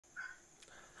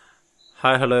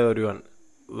Hi, hello everyone.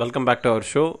 Welcome back to our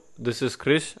show. This is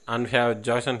Krish and we have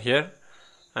Jason here.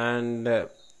 And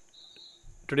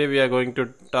today we are going to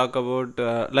talk about,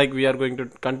 we are going to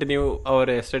continue our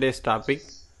yesterday's topic,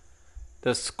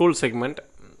 the school segment.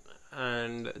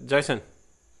 And Jason,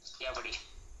 Yeah, buddy.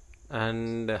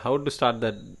 and how to start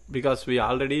that because we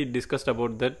already discussed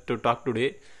about that to talk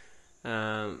today.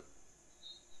 Um,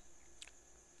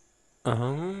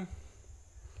 uh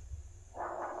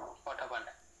What happened?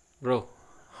 Bro,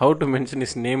 how to mention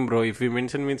his name, bro? If we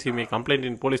mention means he may complain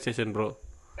in police station, bro.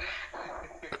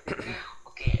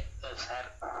 Okay, sir. That's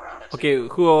it. Okay,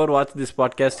 whoever watch this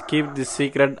podcast, keep this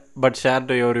secret but share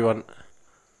to everyone.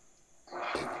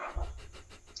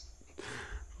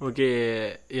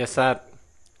 Okay, yes, sir.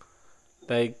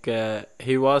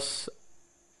 He was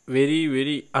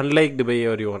very unliked by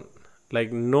everyone.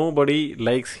 Like nobody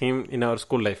likes him in our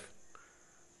school life.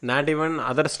 Not even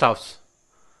other staffs.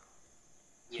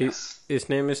 His, Yes, his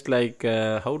name is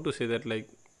how to say that? Like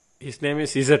his name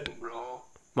is Izzet. bro.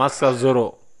 Mask of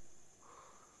Zoro.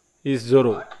 He's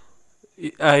Zoro. What?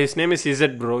 His name is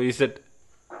Izzet, bro. Izzet.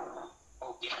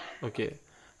 Okay. Okay,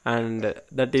 and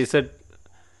that is it.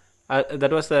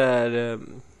 That was the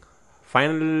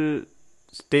final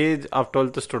stage of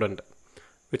 12th student,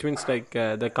 which means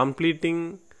the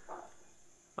completing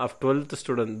of 12th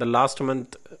student. The last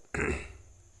month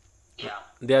Yeah.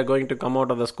 they are going to come out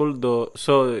of the school, though.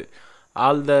 So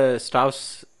all the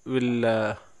staffs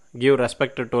will give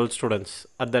respect to 12 students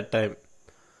at that time.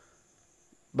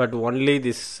 But only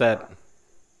this sir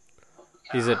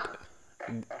is it.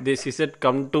 This is it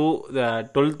come to the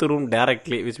 12th room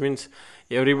directly, which means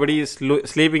everybody is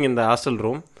sleeping in the hostel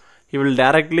room. He will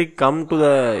directly come to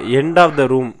the end of the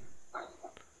room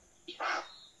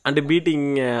and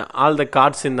beating all the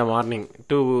cards in the morning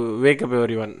to wake up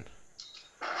everyone.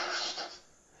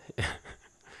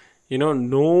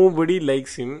 Nobody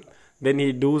likes him. Then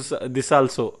he does this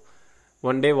also.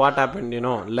 One day what happened,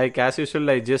 like as usual,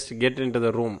 I just get into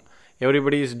the room.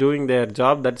 Everybody is doing their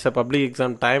job. That's a public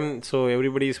exam time, so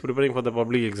everybody is preparing for the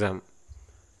public exam.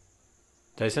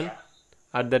 Jason, Yeah.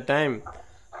 at that time,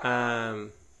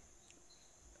 um,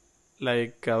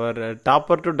 like our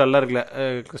topper to duller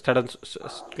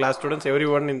class students,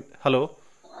 everyone in hello.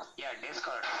 Yeah,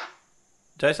 Discord.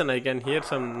 Jason, I can hear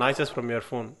some noises from your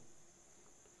phone.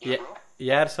 Yeah, Yeah,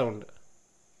 bro. air sound.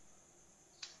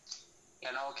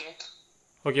 Yeah, now okay.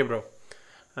 Okay, bro.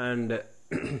 And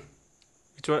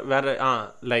which one,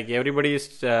 where like everybody is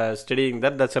studying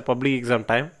that. That's a public exam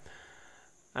time,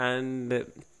 and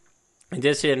I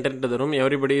just entered into the room.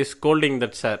 Everybody is scolding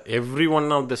that sir. Every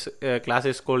one of the class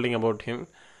is scolding about him.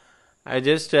 I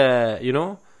just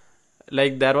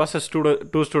like there was a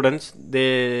student, two students.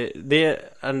 They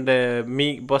and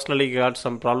me personally got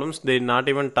some problems. They not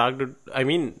even talked to. I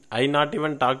mean, I not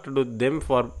even talked to them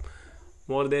for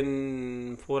more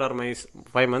than 4 or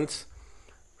 5 months.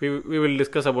 We will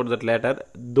discuss about that later.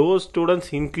 Those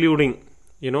students, including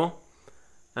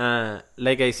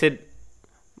like I said,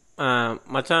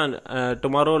 Machan,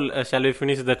 tomorrow shall we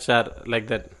finish that char like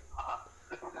that?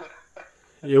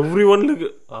 Everyone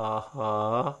look,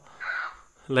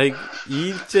 like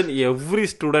each and every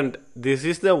student. This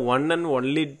is the one and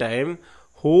only time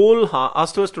whole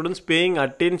hostel students paying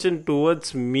attention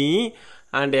towards me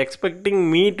and expecting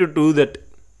me to do that.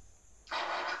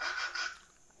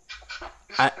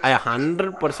 I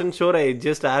 100% sure I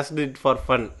just asked it for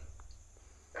fun.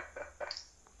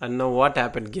 And now what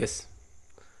happened? Guess.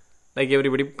 Like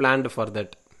everybody planned for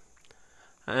that.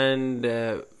 And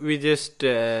we just put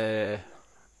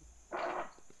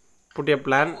a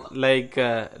plan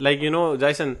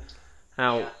Jason,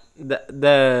 Yeah.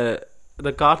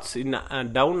 the cards in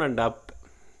down and up.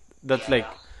 That's Yeah, like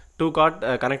yeah. two card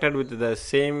connected with the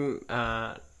same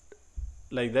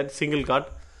like that single card.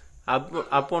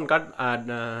 Up one card,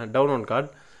 down one card.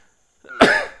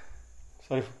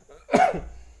 Sorry.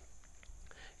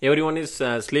 Everyone is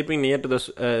sleeping near to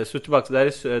the switch box. There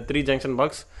is three junction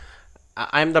box.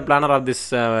 I am the planner of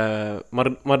this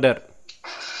murder,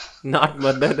 not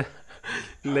murder.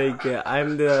 I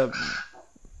am the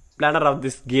planner of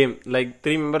this game. Like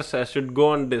three members should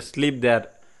go and sleep there.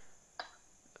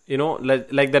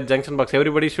 Like that junction box.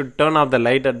 Everybody should turn off the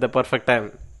light at the perfect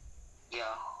time. Yeah.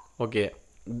 Okay.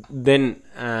 Then,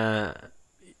 there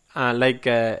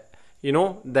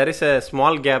is a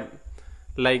small gap,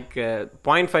 like zero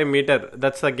point 0.5 meter.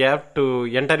 That's the gap to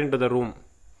enter into the room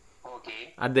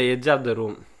Okay. at the edge of the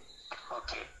room.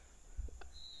 Okay.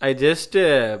 I just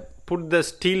put the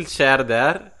steel chair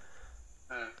there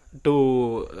Hmm.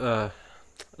 to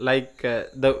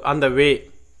the on the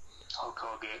way Okay.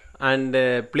 Okay.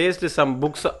 and placed some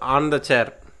books on the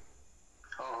chair.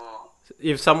 Oh.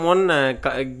 if someone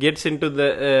gets into the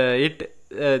it,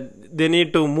 they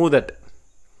need to move that.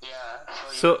 Yeah.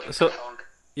 So So you make so the sound.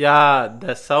 yeah,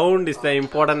 the sound is the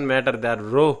important matter there,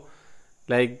 bro.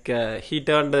 Like he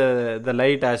turned the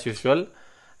light as usual,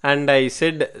 and I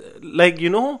said, like,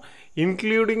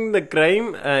 including the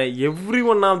crime, every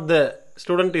one of the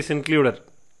student is included.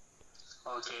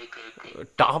 Okay. Okay. Okay.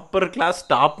 Topper class,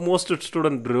 topmost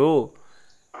student, bro.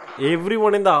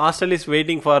 Everyone in the hostel is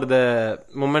waiting for the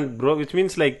moment, bro, which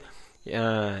means like,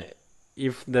 uh,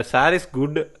 if the sir is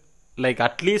good, like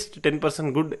at least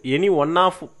 10% good, any one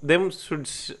of them should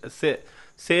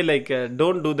say like,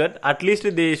 don't do that, at least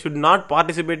they should not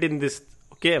participate in this,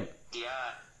 okay? Yeah.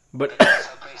 But That's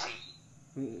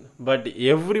surprising. but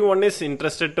everyone is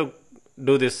interested to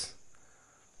do this.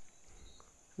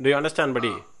 Do you understand, buddy?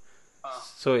 Uh,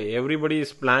 So everybody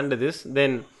is planned this,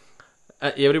 then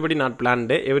everybody not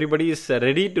planned, everybody is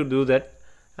ready to do that.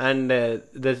 And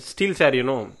the steel sir,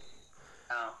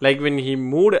 like when he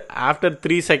moved after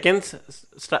 3 seconds,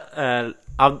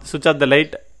 switch off the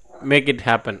light, make it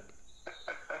happen.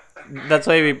 That's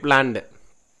why we planned.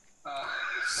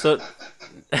 So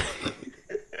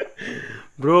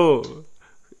bro,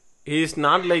 he's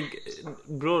not like,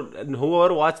 bro,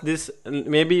 whoever watch this,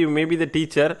 maybe you may be the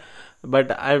teacher,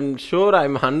 but I'm sure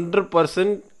I'm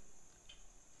 100%,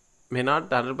 may not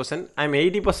 100%, I'm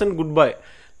 80% good boy.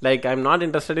 Like, I'm not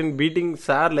interested in beating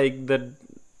sir like that,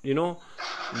 you know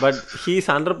but he's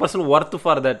 100% worth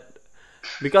for that,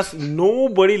 because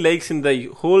nobody likes in the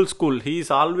whole school. He's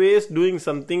always doing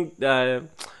something,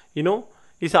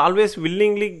 he's always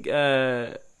willingly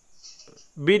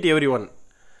beat everyone.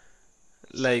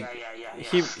 Like, yeah.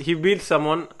 Yeah. Yeah. he beats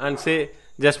someone and say,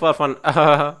 just for fun.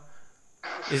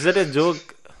 Is that a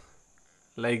joke?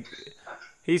 Like,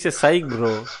 he's a psych,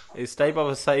 bro. He's type of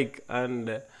a psych.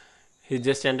 And he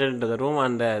just entered into the room,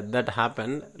 and that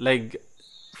happened. Like,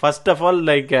 first of all,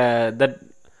 like, that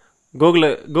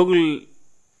Google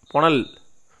Ponal,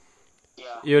 Yeah.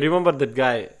 you remember that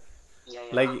guy? Yeah.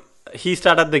 Like, he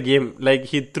started the game. Like,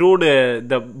 he threw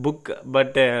the book,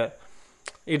 but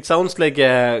it sounds like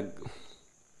a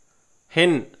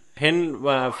hen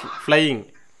flying.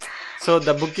 So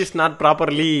the book is not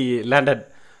properly landed.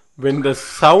 When the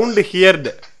sound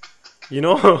heard, you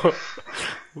know,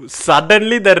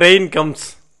 suddenly the rain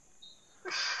comes.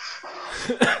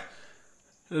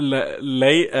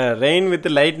 Rain with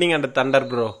lightning and thunder,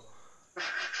 bro.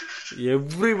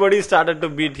 Everybody started to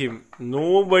beat him.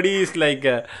 Nobody is like,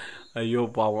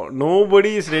 Ayo Pava.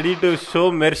 Nobody is ready to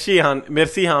show mercy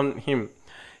on him.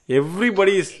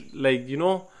 Everybody is like,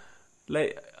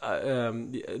 like,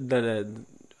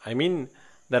 I mean,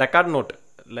 the record note,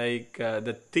 like,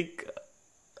 the thick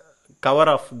cover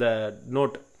of the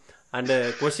note, and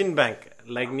a question bank,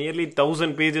 like nearly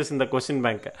 1,000 pages in the question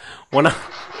bank. One of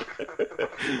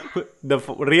the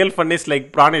real fun is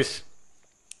like Pranish,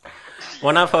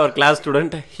 one of our class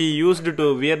student. He used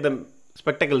to wear the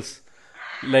spectacles,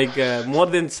 like more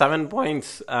than 7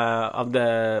 points of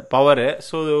the power.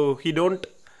 So he don't.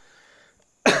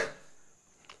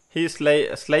 He's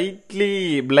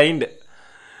slightly blind.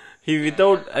 He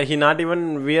not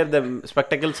even wear the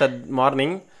spectacles at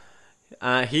morning.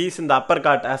 He's in the upper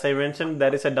cart. As I mentioned,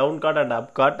 there is a down cart and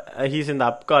up cart. He's in the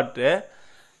up cart.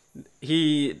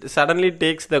 He suddenly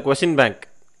takes the question bank,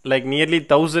 like nearly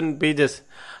 1,000 pages.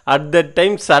 At that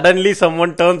time, suddenly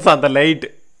someone turns on the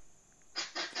light.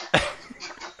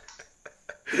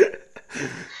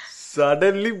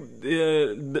 Suddenly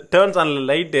turns on the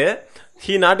light.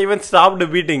 He not even stopped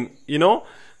beating.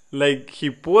 Like, he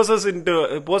poses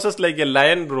like a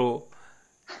lion, bro.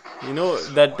 You know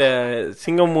that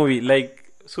Singham movie,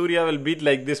 like Surya will beat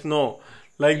like this, no,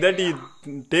 like that. He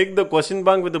take the question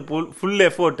bank with the full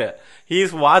effort. He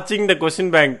is watching the question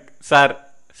bank, sir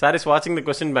is watching the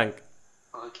question bank.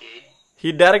 Okay.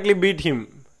 He directly beat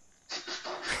him.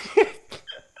 You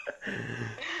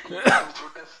too,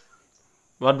 Brutus.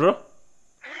 What, bro?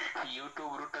 You too,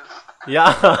 Brutus.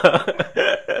 Yeah.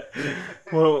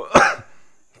 Well,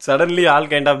 suddenly all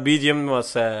kind of BGM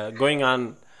was going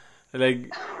on,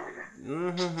 like,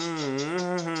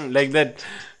 like that.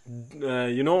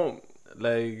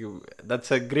 Like,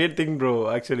 that's a great thing, bro.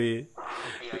 Actually,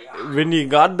 Yeah. when he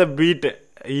got the beat,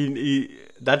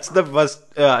 that's the first.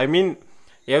 I mean,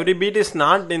 every beat is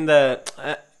not in the.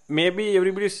 Maybe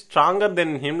everybody is stronger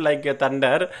than him, like a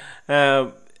thunder.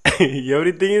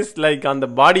 Everything is like on the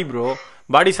body, bro.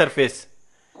 Body surface.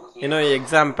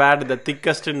 Exam pad, the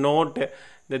thickest note,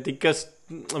 the thickest,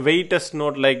 weightest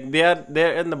note, like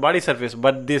they're in the body surface.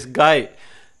 But this guy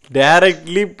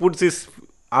directly puts his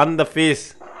on the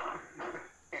face,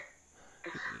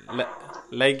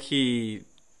 like he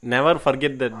never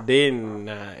forget that day in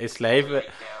his life.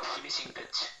 Finishing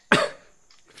touch.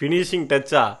 Finishing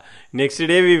touch. Next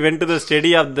day we went to the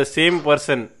study of the same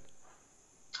person.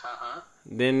 Uh-huh.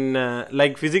 Then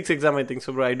like physics exam, I think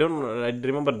so, bro. I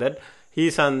remember that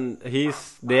he's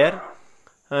there,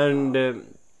 and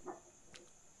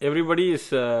everybody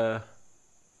is.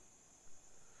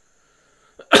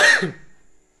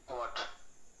 What?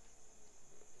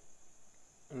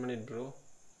 1 minute, bro.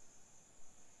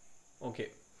 Okay.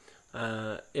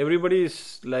 Everybody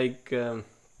is like, you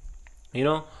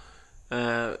know,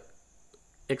 uh,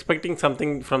 expecting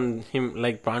something from him,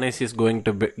 like Pranesh is going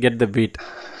to get the beat.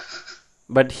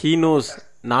 But he knows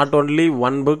not only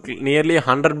one book, nearly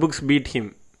 100 books beat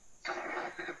him.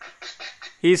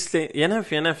 He's saying, enough,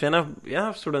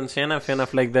 students,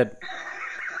 enough, like that.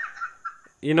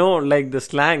 Like the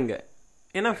slang.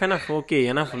 Enough, okay,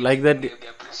 enough, like that. Give the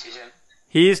appreciation.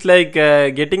 He is like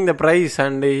getting the prize,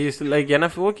 and he's like,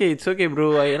 enough, okay, it's okay,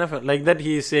 bro, enough, like that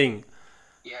he is saying.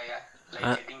 Yeah.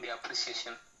 Like getting the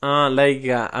appreciation.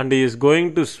 And he is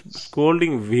going to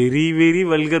scolding very, very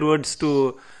vulgar words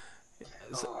to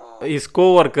his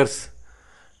co-workers.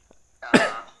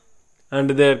 And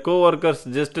their co-workers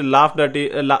just laughed at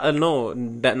it.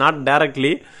 Not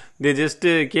directly. They just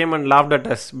came and laughed at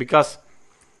us because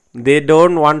they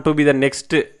don't want to be the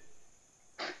next.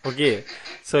 Okay,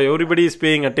 so everybody is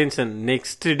paying attention.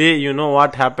 Next day, you know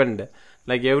what happened?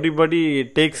 Like everybody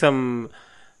takes some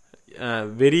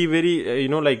very, very,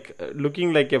 like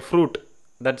looking like a fruit.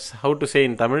 That's how to say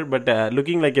in Tamil, but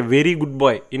looking like a very good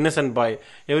boy, innocent boy.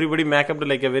 Everybody make up to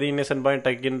like a very innocent boy,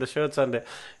 take in the shirts, and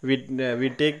we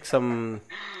take some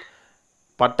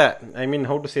patta. I mean,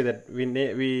 how to say that?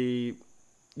 We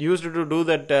used to do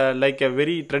that like a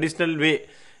very traditional way.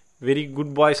 Very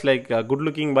good boys, like good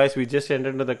looking boys. We just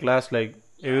entered into the class, like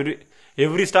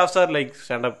every staffs are like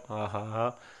stand up.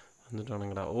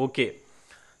 Okay.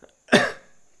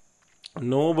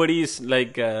 Nobody is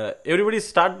like everybody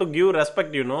start to give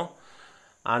respect,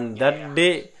 and that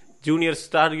day juniors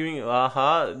start giving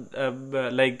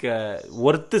like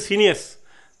worth seniors.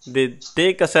 They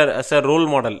take as a role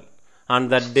model,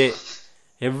 and that day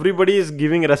everybody is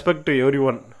giving respect to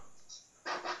everyone.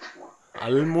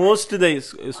 Almost the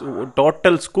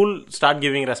total school start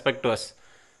giving respect to us.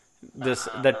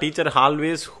 The teacher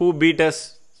always who beat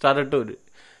us started to.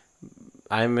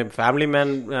 I'm a family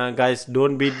man, guys.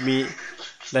 Don't beat me,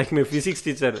 like my physics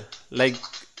teacher. Like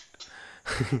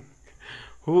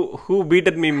who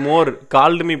beated me more,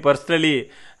 called me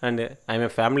personally, and I'm a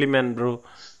family man, bro.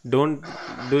 Don't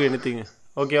do anything.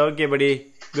 Okay,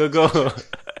 buddy, go.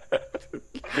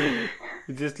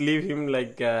 Just leave him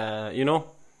like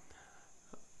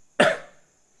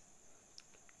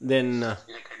Then. Like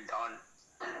a dawn.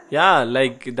 Yeah,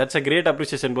 like that's a great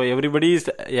appreciation, boy. Everybody is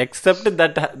accept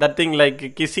that thing,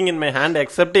 like kissing in my hand,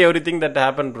 accept everything that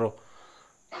happened, bro.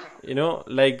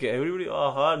 Like everybody,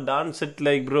 dance it,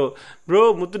 like bro,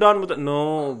 Muthu dan Muthu.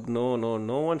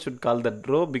 No one should call that,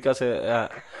 bro, because I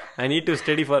need to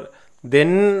study for.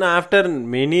 Then after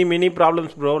many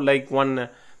problems, bro, like one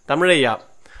Tamilaya,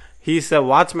 he's a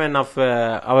watchman of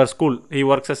our school. He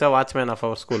works as a watchman of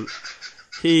our school.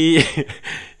 He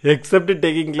except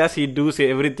taking class, he does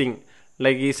everything.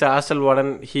 Like he's a hostel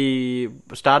warden. He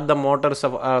start the motors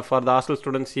for the hostel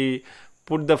students. He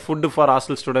put the food for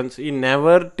hostel students. He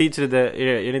never teach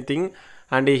anything,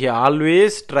 and he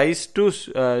always tries to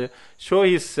show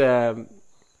his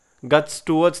guts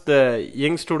towards the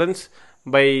young students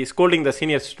by scolding the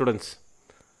senior students.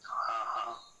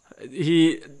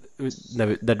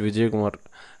 That Vijay Kumar,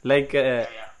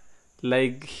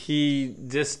 like he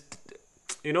just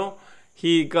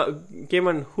he came,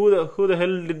 and who the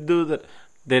hell did do that?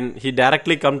 Then he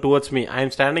directly come towards me. I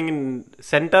am standing in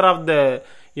center of the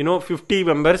 50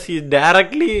 members. He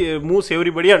directly moves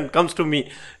everybody and comes to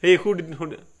me. Hey, who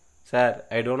did? Sir,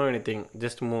 I don't know anything.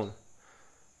 Just move.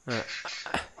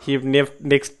 He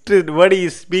next word he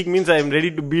speak means I am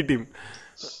ready to beat him.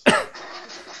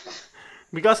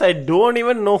 Because I don't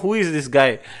even know who is this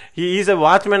guy. He is a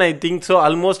watchman, I think so.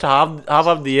 Almost half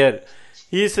of the year.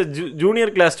 He is a junior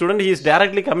class student. He is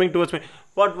directly coming towards me.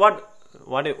 What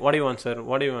do you want, sir?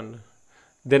 What do you want?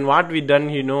 Then what we done,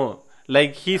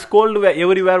 like he scold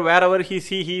everywhere, wherever he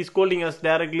see, he is scolding us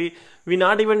directly. We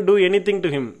not even do anything to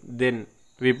him. Then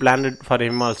we planned it for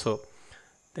him also.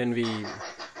 Then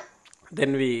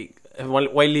we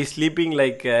while he's sleeping,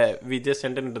 like we just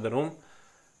entered into the room,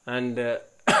 and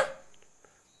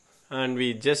and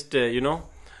we just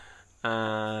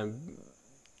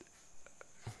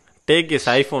take his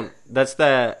iPhone.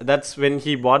 That's when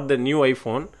he bought the new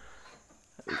iPhone.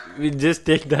 We just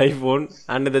take the iPhone,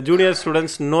 and the junior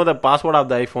students know the password of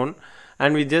the iPhone, and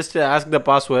we just ask the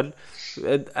password.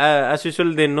 As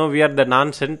usual, they know we are the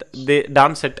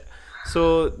non-set. So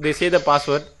they say the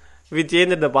password. We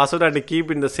change the password and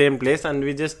keep in the same place, and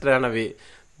we just ran away.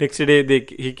 Next day,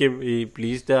 he came.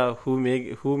 Please, who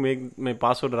make my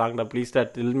password wrong? Da, please, da,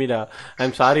 tell me, da.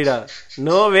 I'm sorry, da.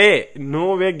 No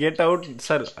way, get out,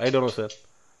 sir. I don't know, sir.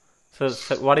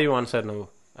 Sir, what do you want, sir? No,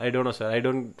 I don't know, sir. I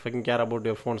don't fucking care about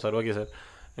your phone, sir. Okay, sir.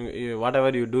 Whatever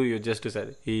you do, you just do, sir.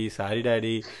 Sorry,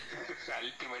 daddy.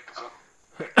 Ultimate, bro.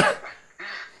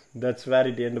 That's where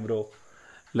it end, bro.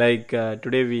 Like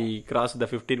today we crossed the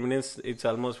 15 minutes. It's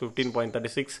almost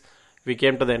 15.36. We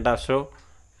came to the end of show,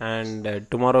 and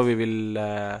tomorrow we will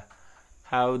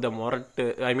have the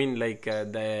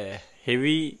the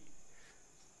heavy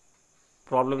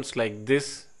problems like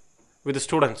this with the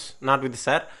students, not with the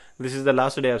sir. This is the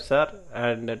last day of sir,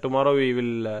 and tomorrow we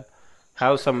will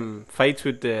have some fights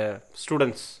with the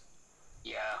students.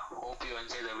 Yeah, hope you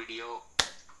enjoy the video.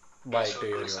 Bye Be to sure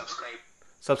everyone.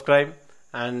 subscribe.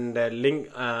 And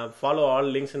follow all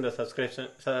links in the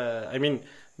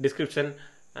description,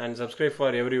 and subscribe for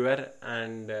everywhere.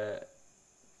 And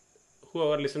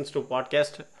whoever listens to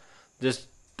podcast, just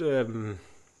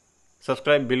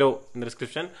subscribe below in the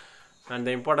description. And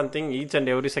the important thing, each and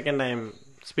every second I am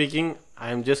speaking,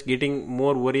 I am just getting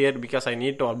more worried because I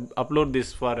need to upload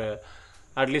this for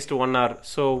at least 1 hour.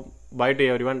 So bye to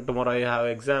everyone. Tomorrow I have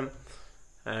exam,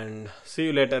 and see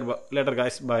you later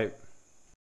guys. Bye.